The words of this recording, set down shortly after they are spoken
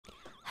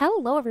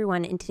Hello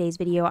everyone, in today's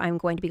video I'm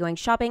going to be going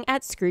shopping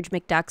at Scrooge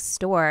McDuck's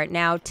store.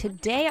 Now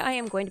today I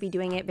am going to be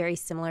doing it very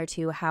similar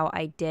to how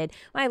I did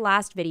my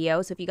last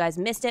video, so if you guys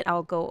missed it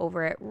I'll go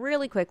over it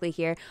really quickly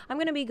here. I'm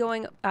going to be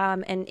going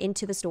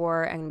into the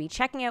store. I'm going to be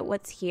checking out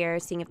what's here,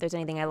 seeing if there's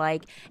anything I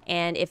like,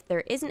 and if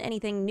there isn't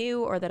anything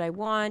new or that I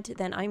want,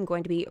 then I'm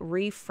going to be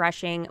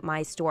refreshing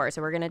my store.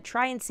 So we're going to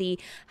try and see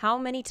how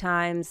many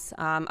times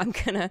I'm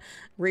going to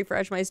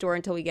refresh my store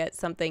until we get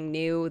something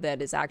new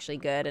that is actually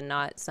good and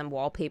not some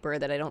wallpaper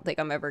that I don't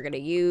think I'm ever going to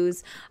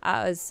use.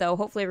 So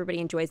hopefully everybody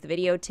enjoys the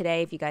video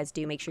today. If you guys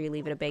do, make sure you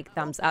leave it a big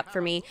thumbs up for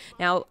me.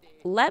 Now,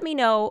 let me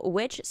know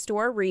which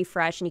store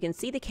refresh, and you can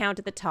see the count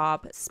at the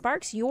top,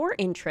 sparks your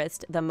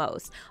interest the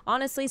most.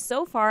 Honestly,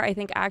 so far, I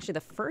think actually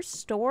the first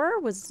store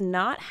was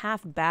not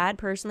half bad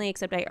personally,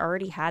 except I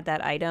already had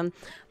that item.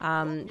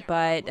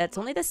 But that's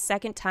only the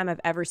second time I've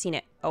ever seen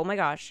it. Oh my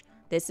gosh,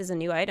 this is a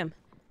new item.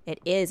 It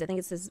is. I think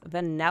it says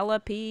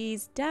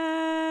Vanellope's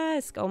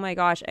desk. Oh my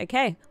gosh.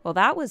 Okay. Well,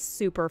 that was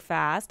super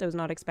fast. I was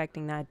not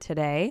expecting that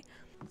today.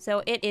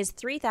 So it is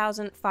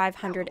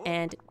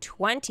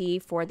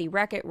 $3,520 for the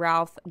Wreck-It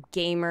Ralph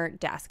gamer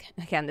desk.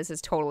 Again, this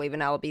is totally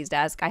Vanellope's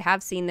desk. I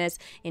have seen this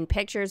in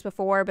pictures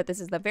before, but this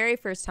is the very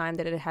first time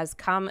that it has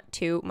come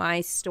to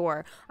my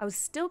store. I was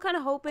still kind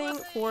of hoping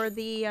for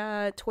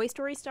the Toy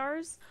Story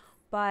stars,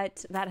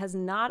 but that has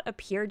not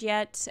appeared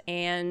yet.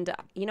 And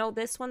you know,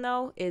 this one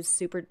though is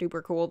super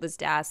duper cool, this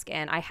desk,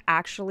 and I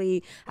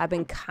actually have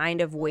been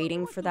kind of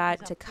waiting for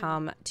that to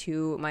come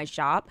to my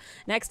shop.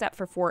 Next up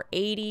for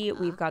 $480,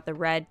 we've got the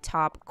red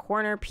top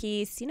corner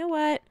piece. You know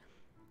what,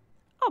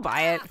 I'll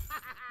buy it.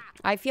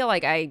 I feel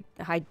like I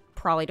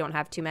probably don't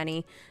have too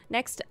many.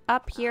 Next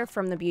up here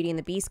from the Beauty and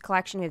the Beast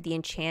collection, we have the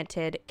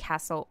Enchanted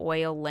Castle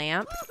oil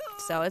lamp.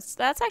 So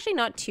that's actually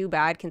not too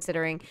bad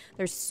considering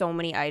there's so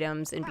many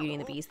items in Beauty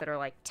and the Beast that are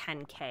like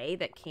 10K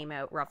that came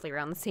out roughly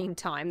around the same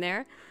time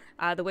there.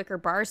 The wicker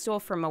bar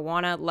stool from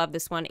Moana, love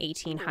this one,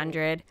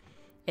 1800.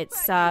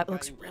 It's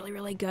looks really,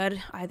 really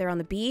good either on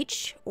the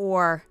beach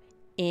or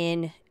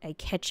in a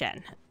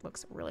kitchen.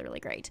 Looks really,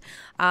 really great.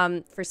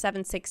 For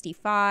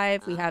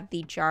 $765, we have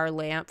the jar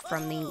lamp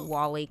from the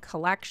Wally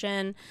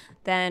collection.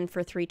 Then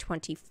for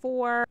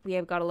 $324, we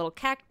have got a little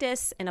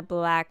cactus in a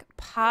black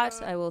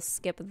pot. I will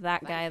skip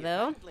that guy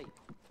though.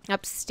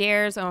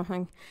 Upstairs, oh,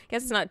 I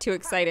guess it's not too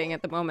exciting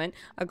at the moment.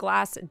 A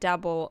glass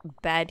double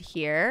bed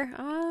here.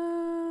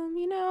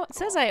 You know, it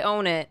says I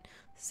own it,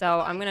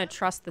 so I'm gonna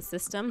trust the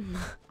system.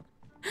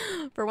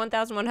 For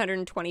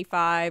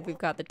 $1,125, we've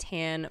got the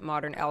tan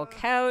modern L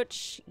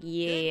couch.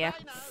 Yeah.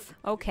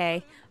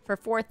 Okay. For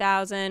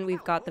 $4,000,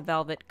 we've got the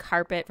velvet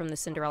carpet from the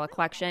Cinderella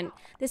collection.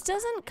 This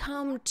doesn't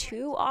come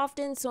too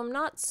often, so I'm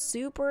not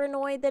super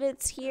annoyed that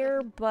it's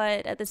here,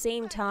 but at the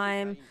same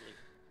time,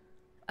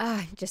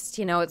 just,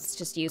 you know, it's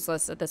just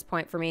useless at this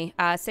point for me.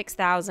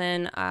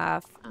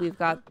 $6,000, we've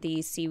got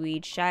the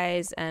seaweed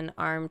chaise and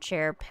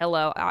armchair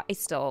pillow. I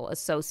still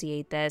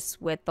associate this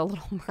with the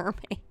Little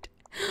Mermaid,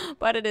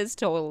 but it is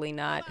totally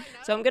not.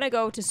 So I'm gonna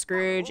go to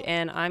Scrooge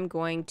and I'm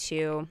going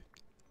to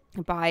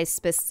buy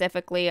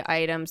specifically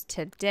items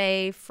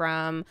today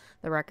from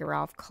the Wreck-It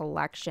Ralph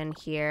collection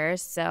here.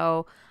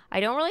 So I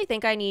don't really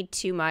think I need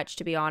too much,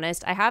 to be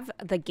honest. I have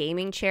the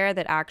gaming chair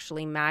that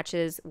actually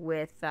matches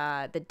with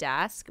the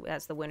desk.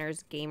 That's the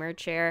winner's gamer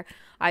chair.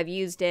 I've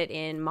used it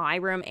in my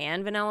room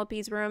and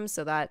Vanellope's room,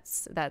 so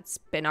that's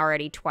been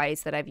already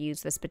twice that I've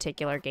used this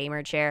particular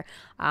gamer chair.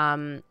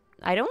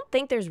 I don't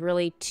think there's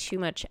really too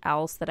much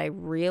else that I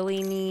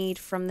really need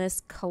from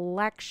this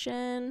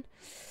collection.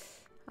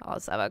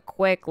 Let's have a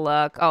quick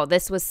look. Oh,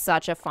 this was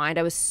such a find.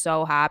 I was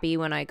so happy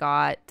when I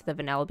got the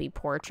Vanellope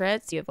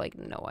portraits. You have like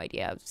no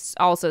idea. I was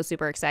also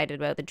super excited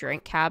about the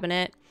drink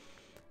cabinet.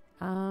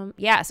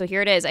 Yeah, so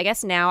here it is. I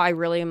guess now I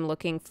really am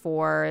looking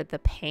for the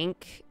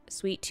pink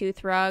sweet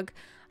tooth rug.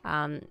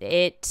 Was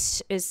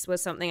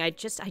something I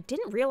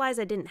didn't realize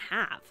I didn't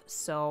have.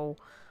 So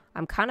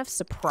I'm kind of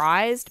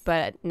surprised,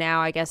 but now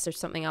I guess there's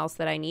something else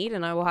that I need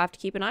and I will have to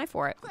keep an eye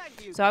for it.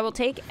 So I will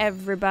take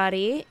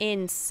everybody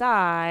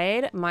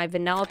inside my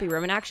Vanellope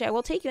room, and actually I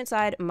will take you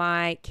inside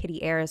my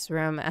Kittyarris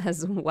room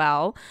as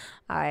well.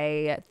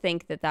 I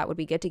think that would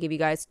be good to give you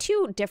guys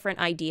two different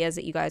ideas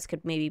that you guys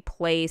could maybe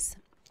place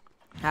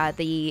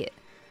the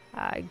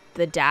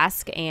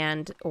desk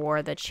and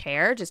or the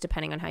chair, just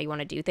depending on how you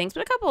want to do things,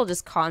 but a couple of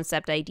just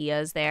concept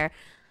ideas there.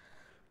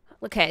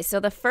 Okay, so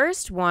the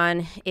first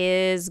one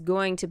is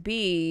going to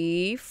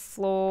be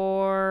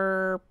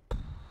floor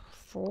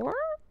 4?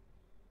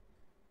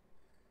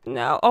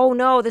 No. Oh,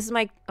 no, this is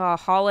my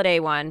holiday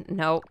one.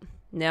 Nope.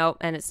 Nope,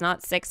 and it's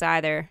not 6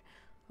 either.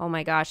 Oh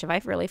my gosh, have I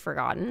really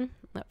forgotten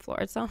what floor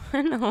it's on?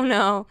 Oh,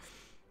 no.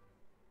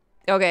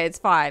 Okay, it's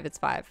 5. It's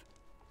 5.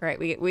 All right,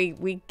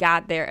 we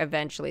got there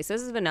eventually. So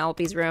this is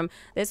Vanellope's room.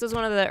 This was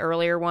one of the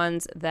earlier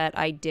ones that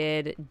I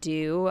did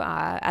do.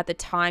 At the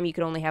time, you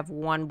could only have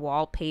one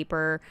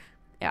wallpaper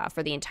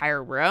for the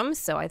entire room.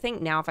 So I think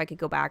now if I could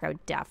go back, I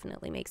would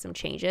definitely make some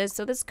changes.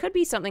 So this could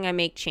be something I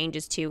make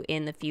changes to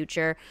in the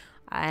future.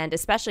 And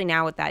especially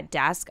now with that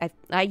desk,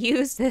 I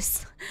use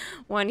this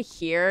one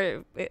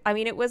here. I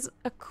mean, it was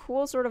a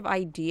cool sort of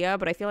idea,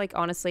 but I feel like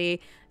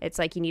honestly, it's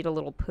like you need a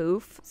little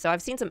poof. So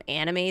I've seen some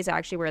animes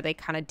actually where they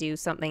kind of do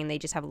something and they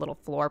just have a little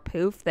floor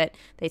poof that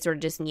they sort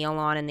of just kneel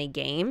on and they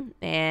game.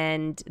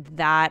 And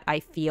that I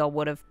feel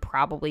would have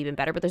probably been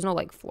better, but there's no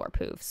like floor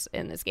poofs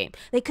in this game.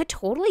 They could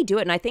totally do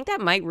it. And I think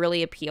that might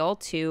really appeal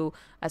to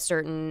a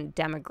certain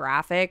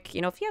demographic.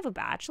 You know, if you have a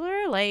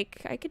bachelor,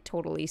 like I could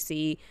totally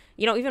see,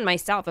 you know, even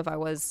myself, if I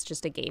was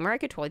just a gamer, I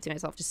could totally see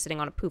myself just sitting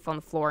on a poof on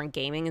the floor and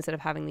gaming instead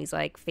of having these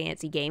like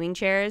fancy gaming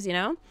chairs, you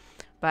know?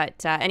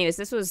 But anyways,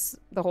 this was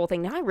the whole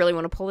thing. Now I really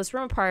want to pull this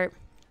room apart.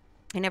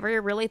 I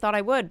never really thought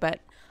I would, but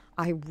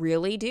I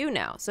really do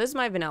now. So this is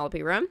my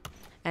Vanellope room.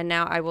 And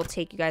now I will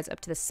take you guys up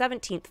to the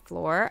 17th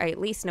floor. I at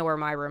least know where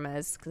my room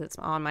is because it's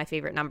on my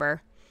favorite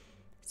number.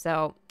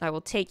 So I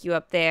will take you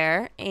up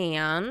there,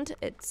 and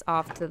it's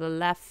off to the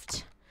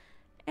left.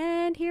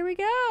 And here we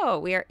go.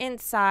 We are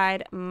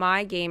inside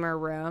my gamer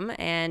room,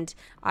 and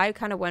I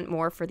kind of went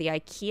more for the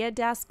IKEA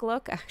desk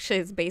look. Actually,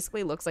 it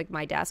basically looks like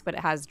my desk, but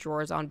it has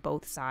drawers on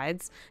both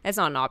sides. It's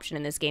not an option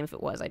in this game. If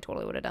it was, I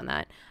totally would have done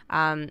that.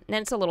 And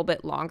it's a little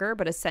bit longer,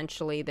 but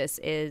essentially this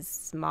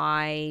is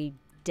my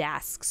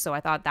desk, so I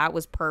thought that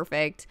was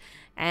perfect.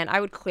 And I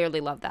would clearly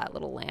love that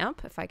little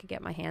lamp if I could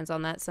get my hands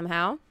on that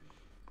somehow.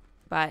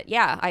 But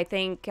yeah, I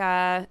think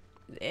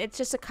it's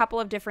just a couple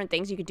of different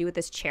things you could do with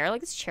this chair.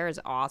 Like, this chair is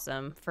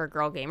awesome for a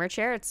girl gamer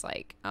chair. It's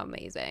like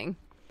amazing.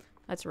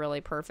 That's really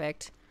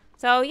perfect.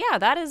 So yeah,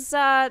 that is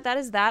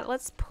that.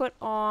 Let's put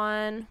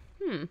on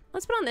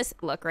this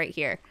look right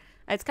here.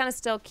 It's kind of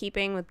still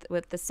keeping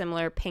with the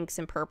similar pinks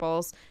and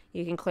purples.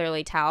 You can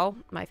clearly tell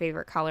my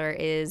favorite color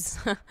is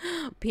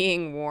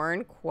being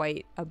worn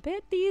quite a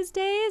bit these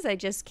days. I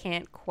just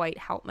can't quite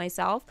help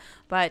myself.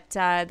 But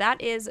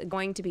that is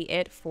going to be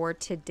it for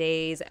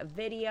today's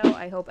video.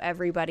 I hope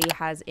everybody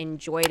has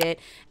enjoyed it.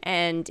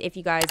 And if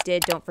you guys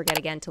did, don't forget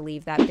again to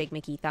leave that big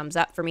Mickey thumbs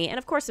up for me. And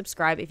of course,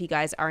 subscribe if you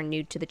guys are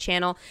new to the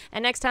channel.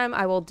 And next time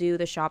I will do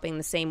the shopping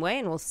the same way,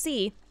 and we'll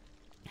see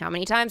how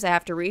many times I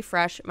have to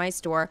refresh my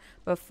store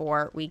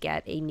before we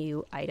get a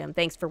new item.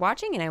 Thanks for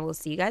watching, and I will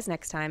see you guys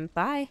next time.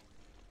 Bye.